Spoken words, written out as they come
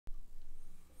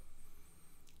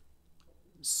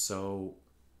So,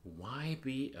 why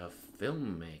be a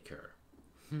filmmaker?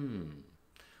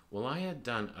 Well, I had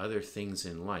done other things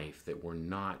in life that were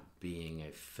not being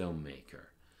a filmmaker.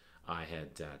 I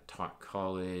had taught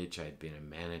college, I had been a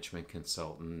management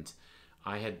consultant,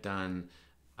 I had done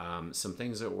some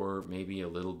things that were maybe a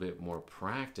little bit more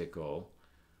practical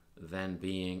than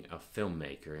being a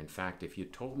filmmaker. In fact, if you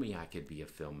told me I could be a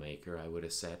filmmaker, I would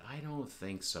have said, I don't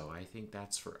think so. I think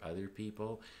that's for other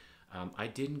people. I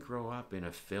didn't grow up in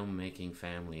a filmmaking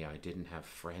family. I didn't have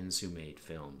friends who made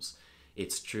films.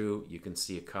 It's true, you can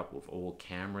see a couple of old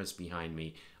cameras behind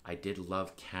me. I did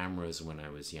love cameras when I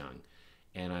was young.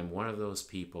 And I'm one of those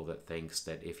people that thinks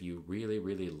that if you really,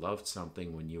 really loved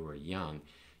something when you were young,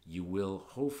 you will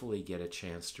hopefully get a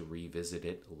chance to revisit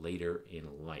it later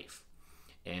in life.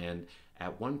 And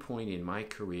at one point in my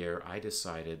career, I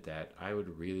decided that I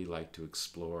would really like to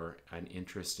explore an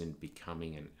interest in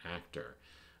becoming an actor.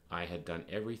 I had done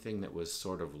everything that was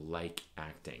sort of like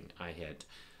acting. I had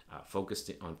focused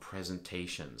on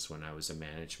presentations when I was a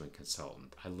management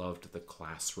consultant. I loved the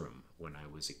classroom when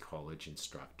I was a college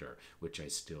instructor, which I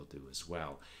still do as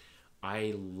well.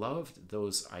 I loved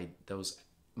those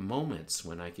moments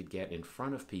when I could get in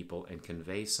front of people and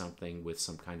convey something with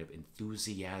some kind of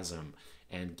enthusiasm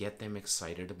and get them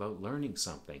excited about learning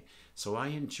something. So I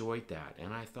enjoyed that,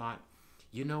 and I thought,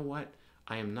 you know what?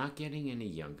 I am not getting any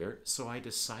younger, so I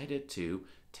decided to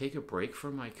take a break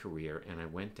from my career, and I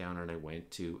went down and I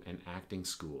went to an acting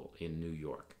school in New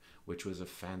York, which was a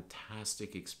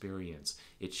fantastic experience.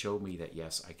 It showed me that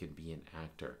yes, I can be an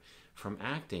actor. From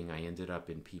acting, I ended up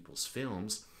in people's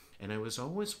films, and I was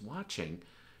always watching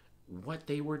what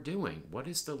they were doing. What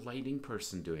is the lighting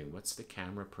person doing? What's the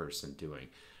camera person doing?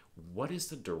 What is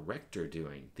the director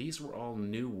doing? These were all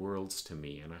new worlds to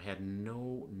me, and I had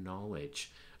no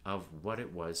knowledge of what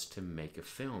it was to make a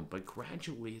film, but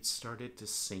gradually it started to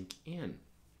sink in.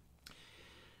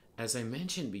 As I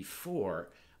mentioned before,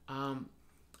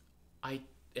 I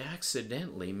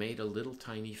accidentally made a little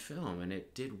tiny film, and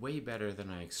it did way better than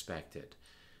I expected.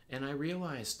 And I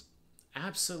realized,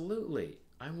 absolutely,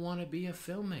 I want to be a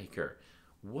filmmaker.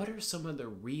 What are some of the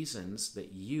reasons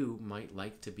that you might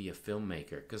like to be a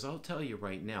filmmaker? Because I'll tell you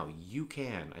right now, you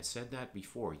can. I said that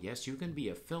before. Yes, you can be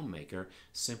a filmmaker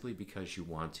simply because you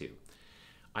want to.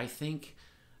 I think,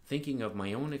 thinking of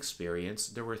my own experience,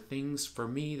 there were things for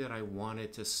me that I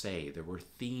wanted to say. There were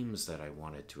themes that I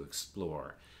wanted to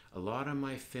explore. A lot of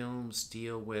my films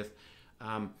deal with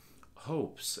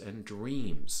hopes and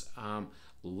dreams.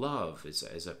 Love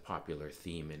is a popular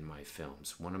theme in my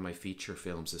films. One of my feature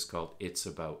films is called It's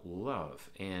About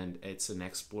Love, and it's an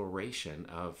exploration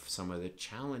of some of the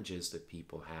challenges that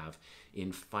people have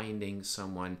in finding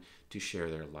someone to share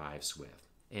their lives with.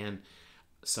 And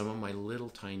some of my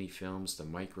little tiny films, the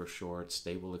micro shorts,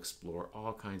 they will explore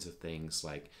all kinds of things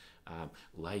like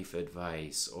life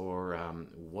advice, or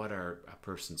what are a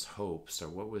person's hopes, or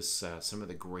what was some of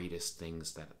the greatest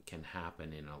things that can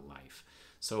happen in a life.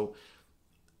 So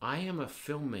I am a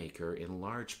filmmaker in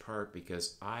large part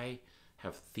because I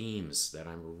have themes that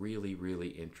I'm really, really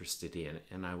interested in,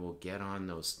 and I will get on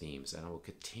those themes and I will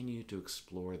continue to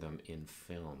explore them in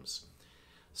films.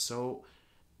 So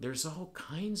there's all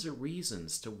kinds of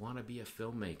reasons to want to be a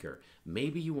filmmaker.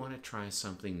 Maybe you want to try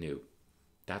something new.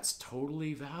 That's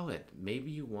totally valid.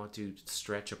 Maybe you want to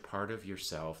stretch a part of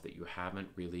yourself that you haven't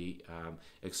really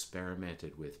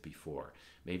experimented with before.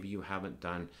 Maybe you haven't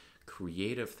done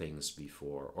creative things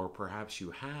before, or perhaps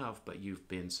you have, but you've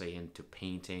been, say, into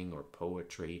painting or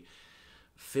poetry.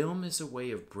 Film is a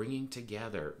way of bringing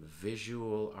together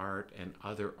visual art and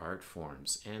other art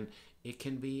forms, and it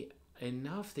can be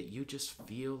enough that you just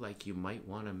feel like you might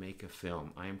want to make a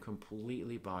film. I am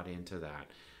completely bought into that.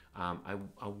 I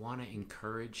want to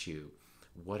encourage you,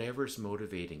 whatever's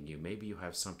motivating you. Maybe you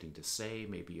have something to say,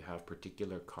 maybe you have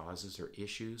particular causes or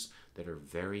issues that are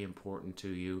very important to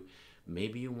you.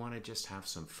 Maybe you want to just have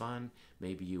some fun.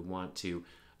 Maybe you want to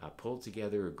pull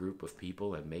together a group of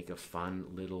people and make a fun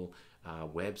little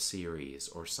web series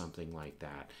or something like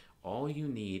that. All you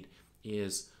need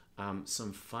is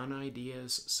some fun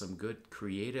ideas, some good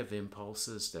creative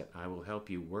impulses that I will help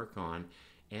you work on,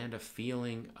 and a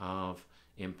feeling of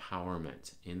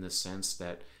empowerment in the sense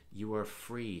that you are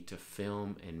free to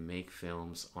film and make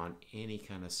films on any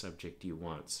kind of subject you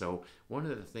want. So one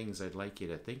of the things I'd like you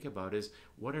to think about is,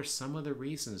 what are some of the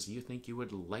reasons you think you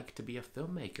would like to be a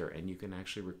filmmaker? And you can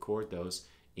actually record those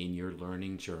in your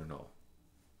learning journal.